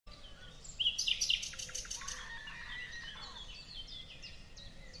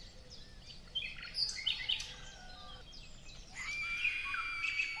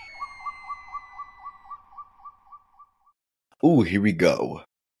Ooh, here we go.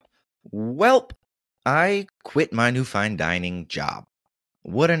 Welp, I quit my new fine dining job.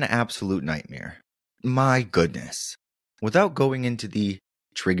 What an absolute nightmare. My goodness. Without going into the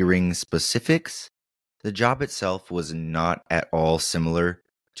triggering specifics, the job itself was not at all similar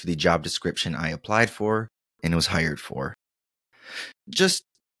to the job description I applied for and was hired for. Just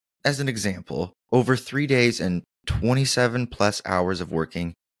as an example, over 3 days and 27 plus hours of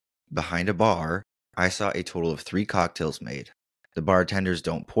working behind a bar, I saw a total of 3 cocktails made. The bartenders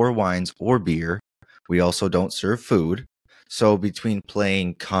don't pour wines or beer. We also don't serve food. So between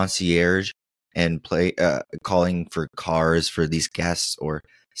playing concierge and calling for cars for these guests or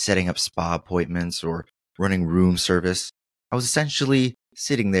setting up spa appointments or running room service, I was essentially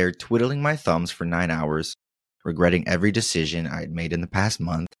sitting there twiddling my thumbs for 9 hours, regretting every decision I had made in the past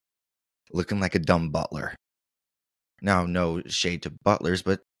month, looking like a dumb butler. Now, no shade to butlers,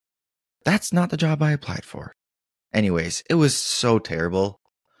 but that's not the job I applied for. Anyways, it was so terrible.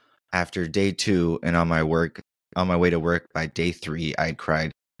 After day 2 and on my way to work by day 3, I had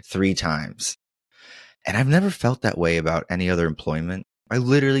cried 3 times. And I've never felt that way about any other employment. I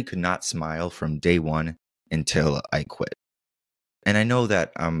literally could not smile from day 1 until I quit. And I know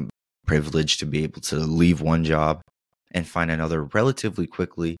that I'm privileged to be able to leave one job and find another relatively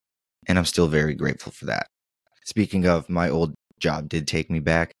quickly, and I'm still very grateful for that. Speaking of, my old job did take me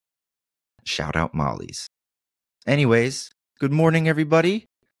back. Shout out Molly's. Anyways, good morning, everybody.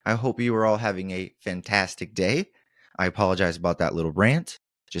 I hope you are all having a fantastic day. I apologize about that little rant.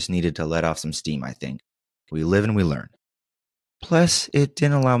 Just needed to let off some steam, I think. We live and we learn. Plus, it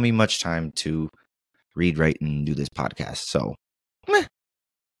didn't allow me much time to read, write, and do this podcast, so meh.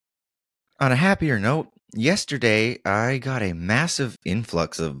 On a happier note, yesterday I got a massive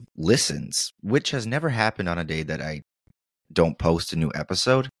influx of listens, which has never happened on a day that I don't post a new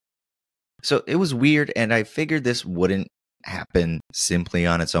episode. So it was weird, and I figured this wouldn't happen simply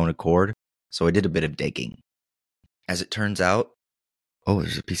on its own accord, so I did a bit of digging. As it turns out,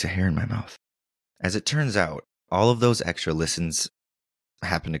 there's a piece of hair in my mouth. As it turns out, all of those extra listens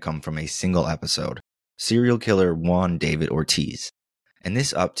happen to come from a single episode, serial killer Juan David Ortiz. And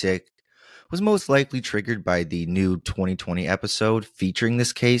this uptick was most likely triggered by the new 2020 episode featuring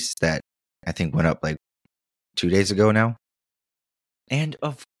this case that I think went up like 2 days ago now. And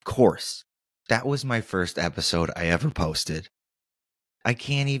of course, that was my first episode I ever posted. I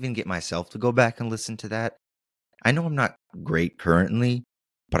can't even get myself to go back and listen to that. I know I'm not great currently,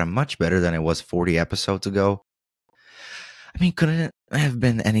 but I'm much better than I was 40 episodes ago. I mean, couldn't it have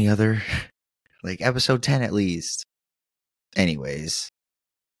been any other? Like episode 10 at least. Anyways,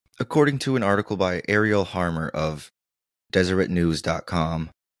 according to an article by Ariel Harmer of DeseretNews.com,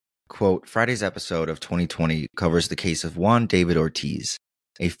 quote, Friday's episode of 2020 covers the case of Juan David Ortiz,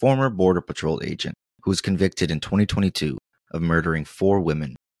 a former Border Patrol agent who was convicted in 2022 of murdering 4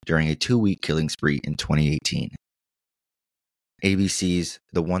 women during a 2-week killing spree in 2018. ABC's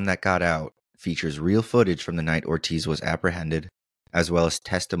The One That Got Out features real footage from the night Ortiz was apprehended, as well as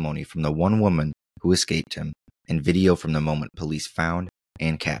testimony from the one woman who escaped him and video from the moment police found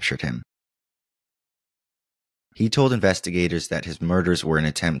and captured him. He told investigators that his murders were an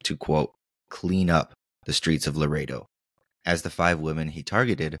attempt to, quote, clean up the streets of Laredo, as the 5 women he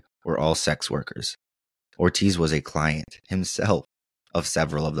targeted were all sex workers. Ortiz was a client himself of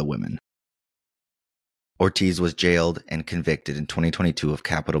several of the women. Ortiz was jailed and convicted in 2022 of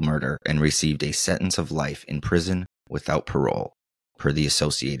capital murder and received a sentence of life in prison without parole, per the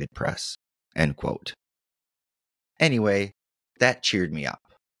Associated Press, end quote. Anyway, that cheered me up.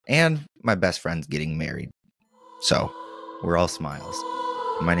 And my best friend's getting married. So, we're all smiles.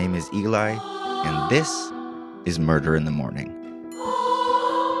 My name is Eli, and this is Murder in the Morning.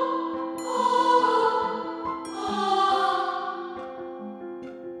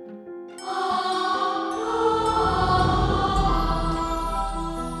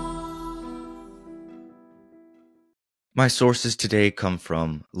 My sources today come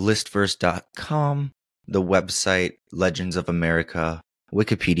from listverse.com, the website Legends of America,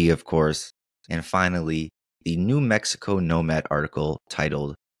 Wikipedia, of course, and finally, the New Mexico Nomad article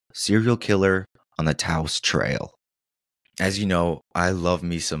titled Serial Killer on the Taos Trail. As you know, I love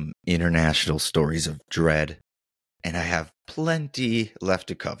me some international stories of dread, and I have plenty left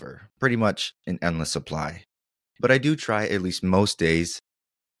to cover, pretty much an endless supply. But I do try at least most days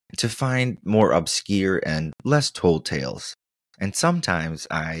to find more obscure and less told tales. And sometimes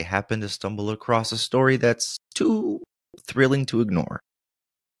I happen to stumble across a story that's too thrilling to ignore.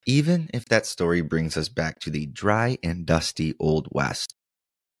 Even if that story brings us back to the dry and dusty Old West,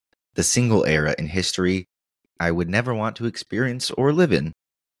 the single era in history I would never want to experience or live in.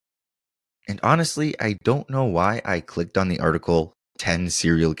 And honestly, I don't know why I clicked on the article 10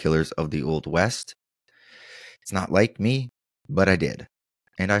 Serial Killers of the Old West. It's not like me, but I did.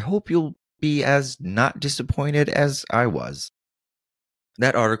 And I hope you'll be as not disappointed as I was.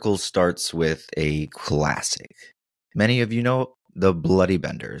 That article starts with a classic. Many of you know the Bloody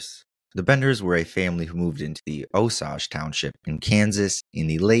Benders. The Benders were a family who moved into the Osage Township in Kansas in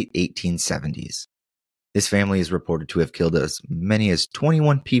the late 1870s. This family is reported to have killed as many as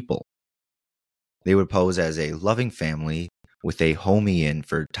 21 people. They would pose as a loving family with a homey inn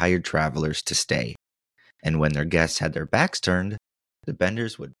for tired travelers to stay. And when their guests had their backs turned, the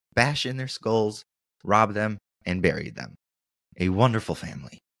Benders would bash in their skulls, rob them, and bury them. A wonderful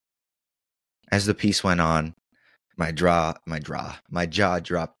family. As the piece went on, my jaw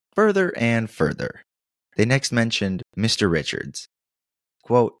dropped further and further. They next mentioned Mr. Richards.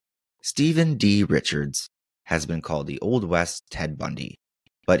 Quote, Stephen D. Richards has been called the Old West Ted Bundy,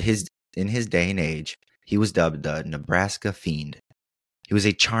 but in his day and age, he was dubbed the Nebraska Fiend. He was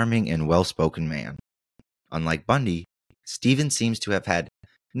a charming and well-spoken man. Unlike Bundy, Stephen seems to have had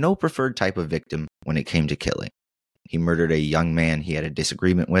no preferred type of victim when it came to killing. He murdered a young man he had a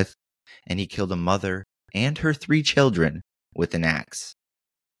disagreement with, and he killed a mother and her 3 children with an axe.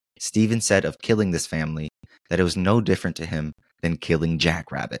 Stephen said of killing this family that it was no different to him than killing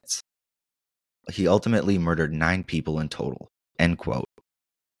jackrabbits. He ultimately murdered 9 people in total. End quote.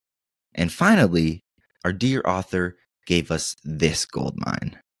 And finally, our dear author gave us this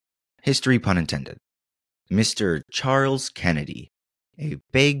goldmine. History pun intended. Mr. Charles Kennedy, a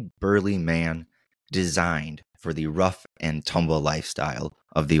big, burly man designed for the rough and tumble lifestyle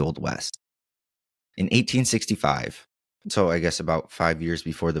of the Old West. In 1865, so I guess about 5 years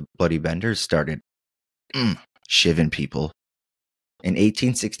before the Bloody Benders started shivving people. In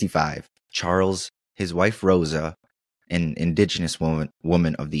 1865, Charles, his wife Rosa, an indigenous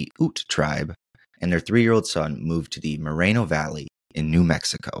woman of the Ute tribe, and their 3-year-old son moved to the Moreno Valley in New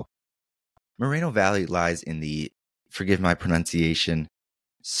Mexico. Moreno Valley lies in the, forgive my pronunciation,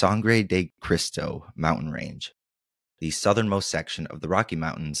 Sangre de Cristo mountain range, the southernmost section of the Rocky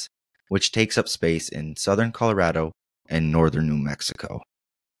Mountains, which takes up space in southern Colorado and northern New Mexico.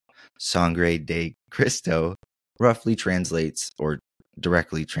 Sangre de Cristo roughly translates or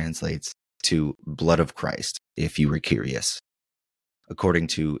directly translates to blood of Christ, if you were curious. According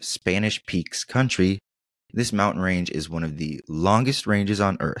to Spanish Peaks Country, this mountain range is one of the longest ranges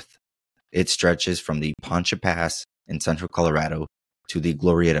on Earth. It stretches from the Poncha Pass in central Colorado to the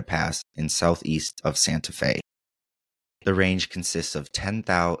Glorieta Pass in southeast of Santa Fe. The range consists of 10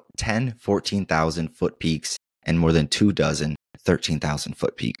 14,000-foot peaks and more than 24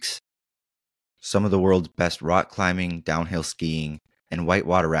 13,000-foot peaks. Some of the world's best rock climbing, downhill skiing, and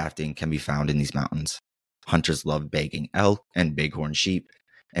whitewater rafting can be found in these mountains. Hunters love bagging elk and bighorn sheep,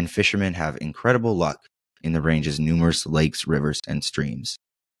 and fishermen have incredible luck in the range's numerous lakes, rivers, and streams.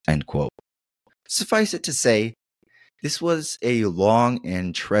 End quote. Suffice it to say, this was a long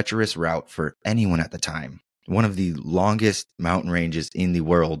and treacherous route for anyone at the time. One of the longest mountain ranges in the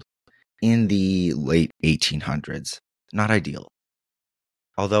world in the late 1800s. Not ideal.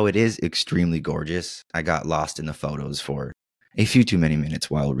 Although it is extremely gorgeous, I got lost in the photos for a few too many minutes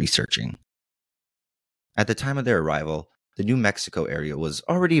while researching. At the time of their arrival, the New Mexico area was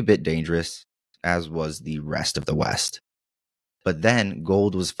already a bit dangerous, as was the rest of the West. But then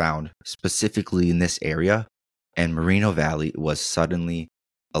gold was found specifically in this area, and Moreno Valley was suddenly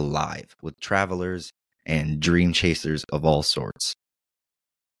alive with travelers and dream chasers of all sorts.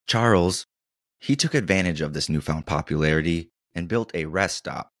 Charles, he took advantage of this newfound popularity and built a rest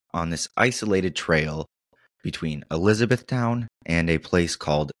stop on this isolated trail between Elizabethtown and a place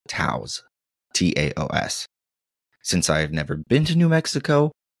called Taos, Taos. Since I have never been to New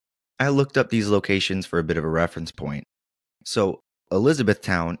Mexico, I looked up these locations for a bit of a reference point. So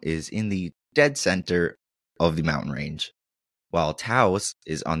Elizabethtown is in the dead center of the mountain range, while Taos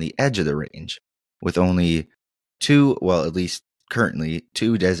is on the edge of the range, with only at least currently,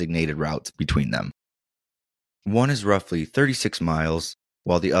 2 designated routes between them. One is roughly 36 miles,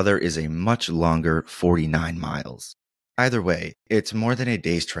 while the other is a much longer 49 miles. Either way, it's more than a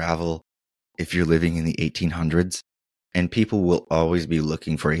day's travel if you're living in the 1800s, and people will always be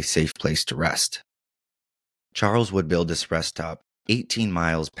looking for a safe place to rest. Charles would build this rest stop 18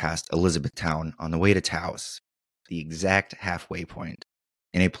 miles past Elizabethtown on the way to Taos, the exact halfway point,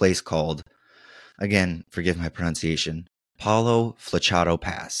 in a place called, again, forgive my pronunciation, Palo Flachado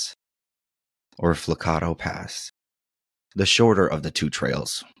Pass, or Flacado Pass, the shorter of the 2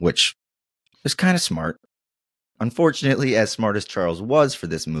 trails, which is kind of smart. Unfortunately, as smart as Charles was for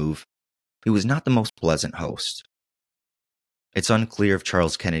this move, he was not the most pleasant host. It's unclear if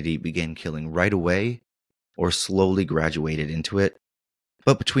Charles Kennedy began killing right away or slowly graduated into it,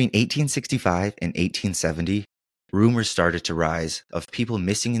 but between 1865 and 1870, rumors started to rise of people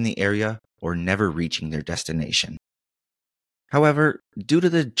missing in the area or never reaching their destination. However, due to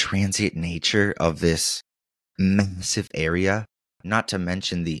the transient nature of this massive area, not to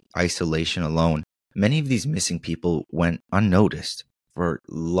mention the isolation alone, many of these missing people went unnoticed for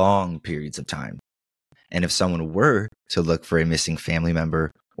long periods of time. And if someone were to look for a missing family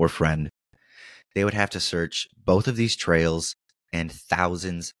member or friend, they would have to search both of these trails and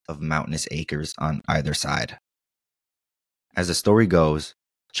thousands of mountainous acres on either side. As the story goes,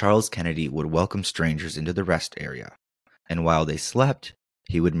 Charles Kennedy would welcome strangers into the rest area, and while they slept,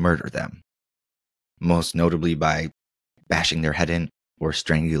 he would murder them, most notably by bashing their head in or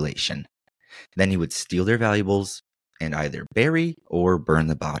strangulation. Then he would steal their valuables and either bury or burn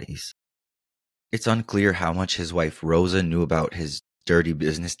the bodies. It's unclear how much his wife Rosa knew about his dirty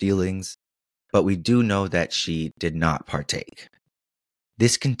business dealings, but we do know that she did not partake.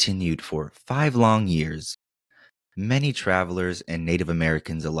 This continued for 5 long years. Many travelers and Native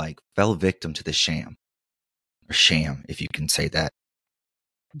Americans alike fell victim to the sham, if you can say that.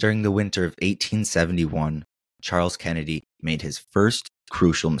 During the winter of 1871, Charles Kennedy made his first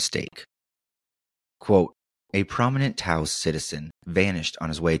crucial mistake. Quote, a prominent Taos citizen vanished on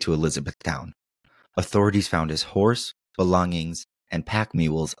his way to Elizabethtown. Authorities found his horse, belongings, and pack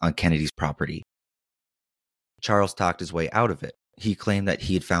mules on Kennedy's property. Charles talked his way out of it. He claimed that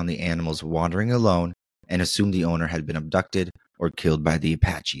he had found the animals wandering alone and assumed the owner had been abducted or killed by the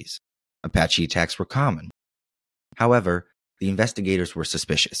Apaches. Apache attacks were common. However, the investigators were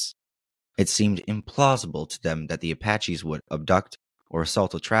suspicious. It seemed implausible to them that the Apaches would abduct or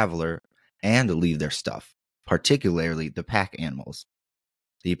assault a traveler and leave their stuff, particularly the pack animals.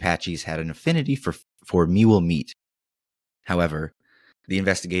 The Apaches had an affinity for mule meat. However, the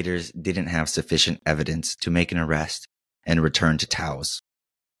investigators didn't have sufficient evidence to make an arrest and returned to Taos.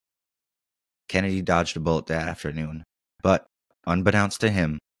 Kennedy dodged a bullet that afternoon, but unbeknownst to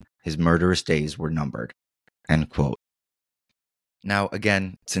him, his murderous days were numbered. End quote. Now,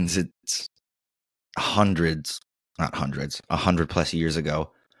 again, since it's 100 plus years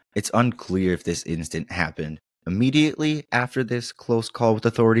ago, it's unclear if this incident happened immediately after this close call with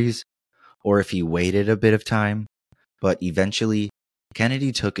authorities or if he waited a bit of time, but eventually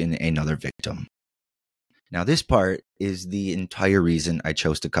Kennedy took in another victim. Now, this part is the entire reason I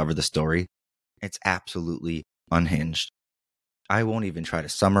chose to cover the story. It's absolutely unhinged. I won't even try to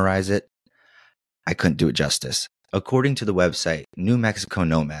summarize it. I couldn't do it justice. According to the website New Mexico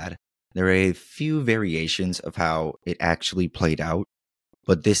Nomad, there are a few variations of how it actually played out,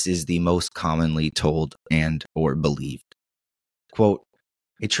 but this is the most commonly told and or believed. Quote,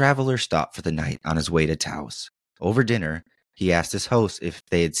 a traveler stopped for the night on his way to Taos. Over dinner, he asked his host if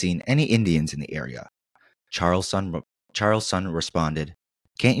they had seen any Indians in the area. Charles' son responded,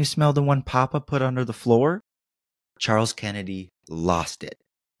 can't you smell the one Papa put under the floor? Charles Kennedy lost it.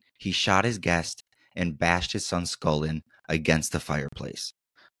 He shot his guest and bashed his son's skull in against the fireplace,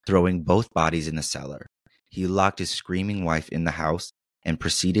 throwing both bodies in the cellar. He locked his screaming wife in the house and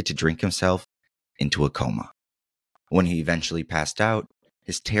proceeded to drink himself into a coma. When he eventually passed out,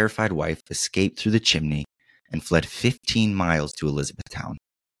 his terrified wife escaped through the chimney and fled 15 miles to Elizabethtown.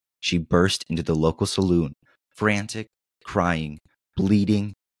 She burst into the local saloon, frantic, crying,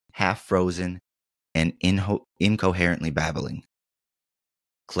 bleeding, half frozen, and incoherently babbling.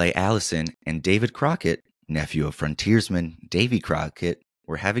 Clay Allison and David Crockett, nephew of frontiersman Davy Crockett,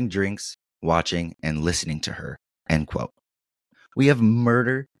 were having drinks, watching, and listening to her. End quote. We have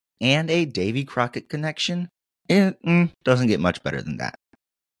murder and a Davy Crockett connection? It doesn't get much better than that.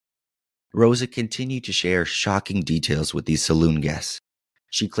 Rosa continued to share shocking details with these saloon guests.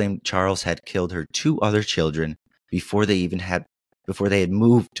 She claimed Charles had killed her 2 other children before they had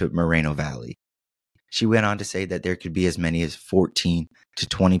moved to Moreno Valley. She went on to say that there could be as many as 14 to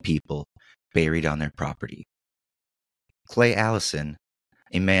 20 people buried on their property. Clay Allison,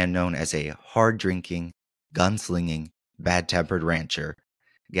 a man known as a hard-drinking, gunslinging, bad-tempered rancher,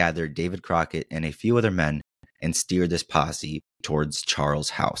 gathered David Crockett and a few other men and steered this posse towards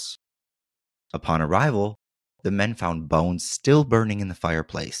Charles' house. Upon arrival, the men found bones still burning in the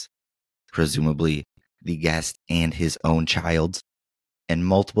fireplace, presumably the guest and his own child's, and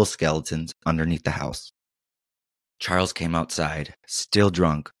multiple skeletons underneath the house. Charles came outside, still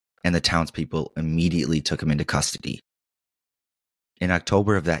drunk, and the townspeople immediately took him into custody. In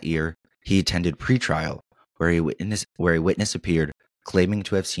October of that year, he attended pretrial, where a witness appeared claiming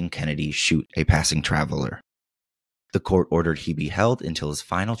to have seen Kennedy shoot a passing traveler. The court ordered he be held until his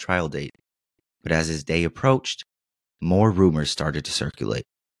final trial date, but as his day approached, more rumors started to circulate.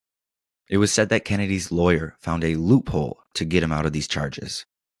 It was said that Kennedy's lawyer found a loophole to get him out of these charges.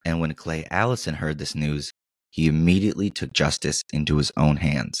 And when Clay Allison heard this news, he immediately took justice into his own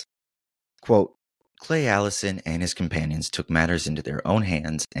hands. Quote, Clay Allison and his companions took matters into their own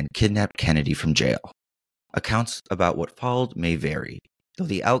hands and kidnapped Kennedy from jail. Accounts about what followed may vary, though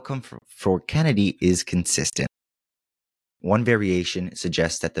the outcome for Kennedy is consistent. One variation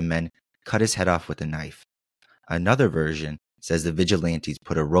suggests that the men cut his head off with a knife. Another version says the vigilantes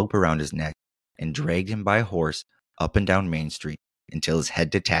put a rope around his neck and dragged him by a horse up and down Main Street until his head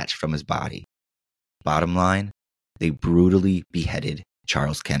detached from his body. Bottom line, they brutally beheaded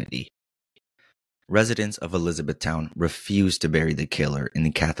Charles Kennedy. Residents of Elizabethtown refused to bury the killer in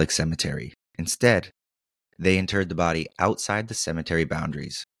the Catholic cemetery. Instead, they interred the body outside the cemetery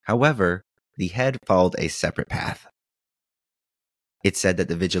boundaries. However, the head followed a separate path. It's said that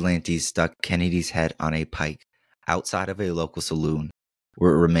the vigilantes stuck Kennedy's head on a pike outside of a local saloon,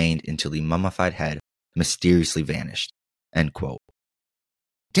 where it remained until the mummified head mysteriously vanished. End quote.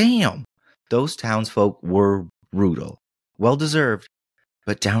 Damn! Those townsfolk were brutal. Well-deserved,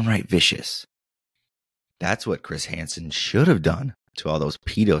 but downright vicious. That's what Chris Hansen should have done to all those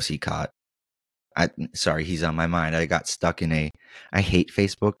pedos he caught. Sorry, he's on my mind. I hate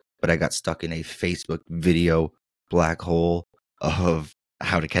Facebook, but I got stuck in a Facebook video black hole of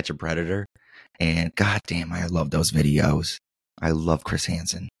how to catch a predator. And goddamn, I love those videos. I love Chris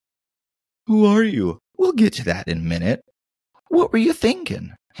Hansen. Who are you? We'll get to that in a minute. What were you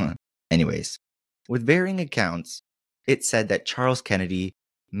thinking? Anyways, with varying accounts, it said that Charles Kennedy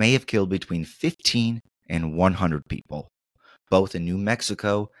may have killed between 15 and 100 people, both in New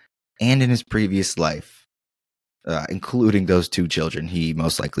Mexico and in his previous life, including those 2 children he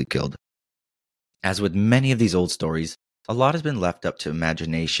most likely killed. As with many of these old stories, a lot has been left up to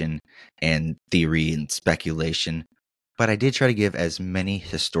imagination and theory and speculation, but I did try to give as many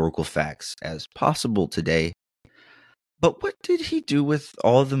historical facts as possible today. But what did he do with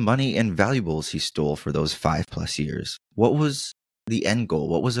all the money and valuables he stole for those 5+ years? What was the end goal?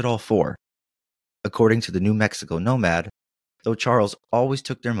 What was it all for? According to the New Mexico Nomad, though Charles always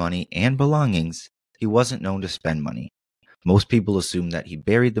took their money and belongings, he wasn't known to spend money. Most people assume that he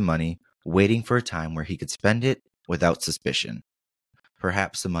buried the money, waiting for a time where he could spend it without suspicion.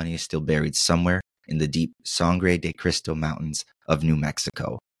 Perhaps the money is still buried somewhere in the deep Sangre de Cristo Mountains of New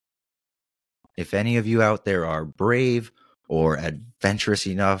Mexico. If any of you out there are brave or adventurous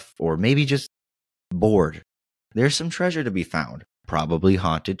enough, or maybe just bored, there's some treasure to be found. Probably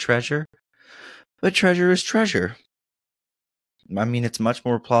haunted treasure, but treasure is treasure. I mean, it's much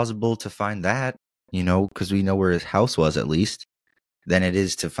more plausible to find that, because we know where his house was at least, than it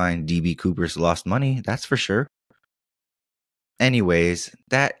is to find D.B. Cooper's lost money, that's for sure. Anyways,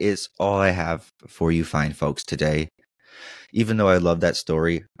 that is all I have for you fine folks today. Even though I love that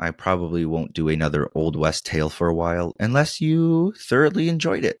story, I probably won't do another Old West tale for a while unless you thoroughly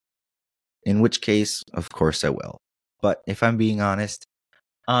enjoyed it. In which case, of course I will. But if I'm being honest,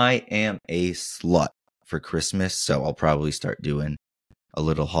 I am a slut for Christmas, so I'll probably start doing a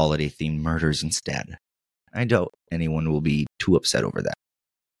little holiday-themed murders instead. I doubt anyone will be too upset over that.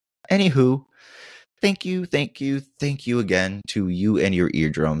 Anywho, thank you again to you and your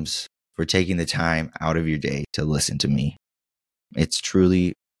eardrums for taking the time out of your day to listen to me. It's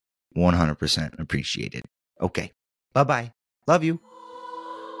truly 100% appreciated. Okay, bye-bye. Love you.